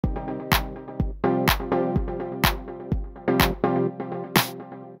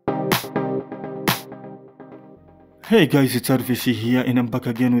Hey guys, it's R.V.C here and I'm back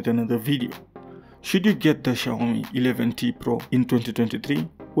again with another video. Should you get the Xiaomi 11T Pro in 2023?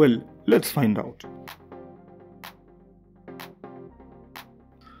 Well, let's find out.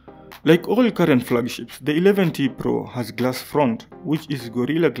 Like all current flagships, the 11T Pro has glass front, which is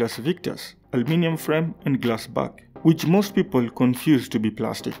Gorilla Glass Victus, aluminium frame and glass back, which most people confuse to be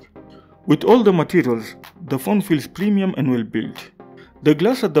plastic. With all the materials, the phone feels premium and well built. The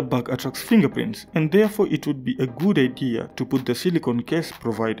glass at the back attracts fingerprints, and therefore it would be a good idea to put the silicone case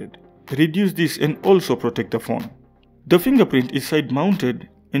provided. Reduce this and also protect the phone. The fingerprint is side mounted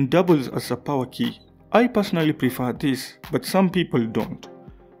and doubles as a power key. I personally prefer this, but some people don't.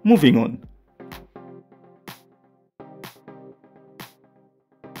 Moving on.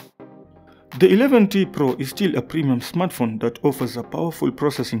 The 11T Pro is still a premium smartphone that offers a powerful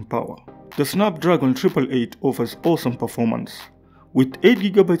processing power. The Snapdragon 888 offers awesome performance. With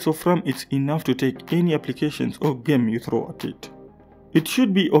 8GB of RAM, it's enough to take any applications or game you throw at it. It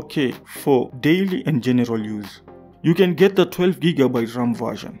should be okay for daily and general use. You can get the 12GB RAM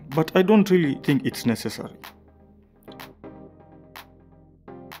version, but I don't really think it's necessary.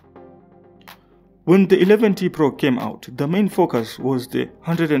 When the 11T Pro came out, the main focus was the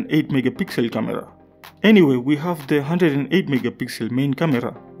 108MP camera. Anyway, we have the 108MP main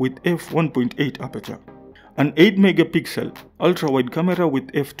camera with f1.8 aperture. An 8MP ultra-wide camera with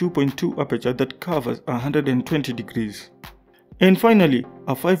f2.2 aperture that covers 120 degrees. And finally,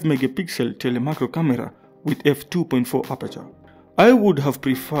 a 5MP telemacro camera with f2.4 aperture. I would have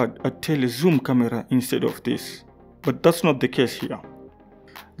preferred a tele-zoom camera instead of this, but that's not the case here.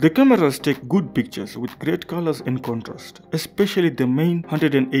 The cameras take good pictures with great colors and contrast, especially the main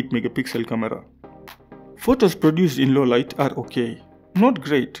 108MP camera. Photos produced in low light are okay. Not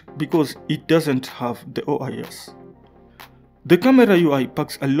great because it doesn't have the OIS. The camera UI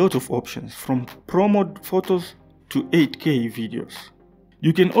packs a lot of options from Pro Mode photos to 8K videos.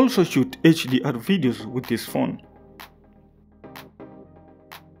 You can also shoot HDR videos with this phone.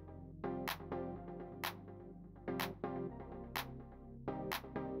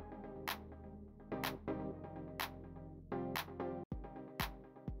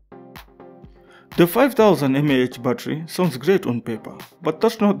 The 5000 mAh battery sounds great on paper, but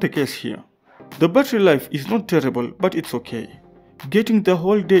that's not the case here. The battery life is not terrible, but it's okay. Getting the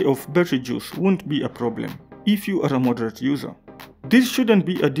whole day of battery juice won't be a problem if you are a moderate user. This shouldn't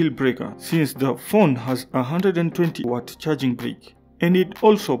be a deal breaker since the phone has a 120-watt charging brick, and it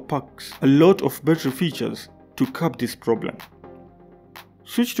also packs a lot of battery features to curb this problem.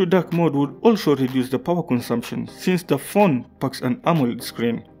 Switch to dark mode would also reduce the power consumption since the phone packs an AMOLED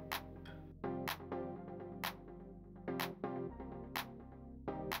screen.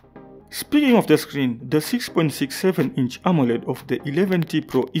 Speaking of the screen, the 6.67-inch AMOLED of the 11T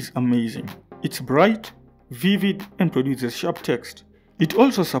Pro is amazing. It's bright, vivid, and produces sharp text. It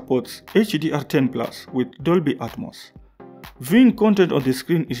also supports HDR10+ with Dolby Atmos. Viewing content on the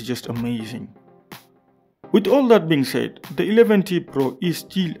screen is just amazing. With all that being said, the 11T Pro is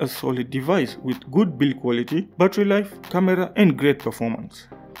still a solid device with good build quality, battery life, camera, and great performance.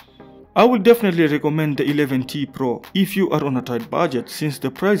 I would definitely recommend the 11T Pro if you are on a tight budget since the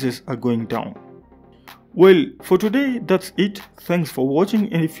prices are going down. Well, for today that's it. Thanks for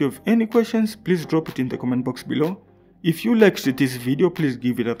watching, and if you have any questions, please drop it in the comment box below. If you liked this video, please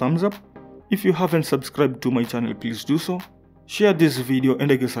give it a thumbs up. If you haven't subscribed to my channel, please do so. Share this video,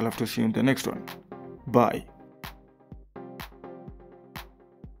 and I guess I'll have to see you in the next one. Bye.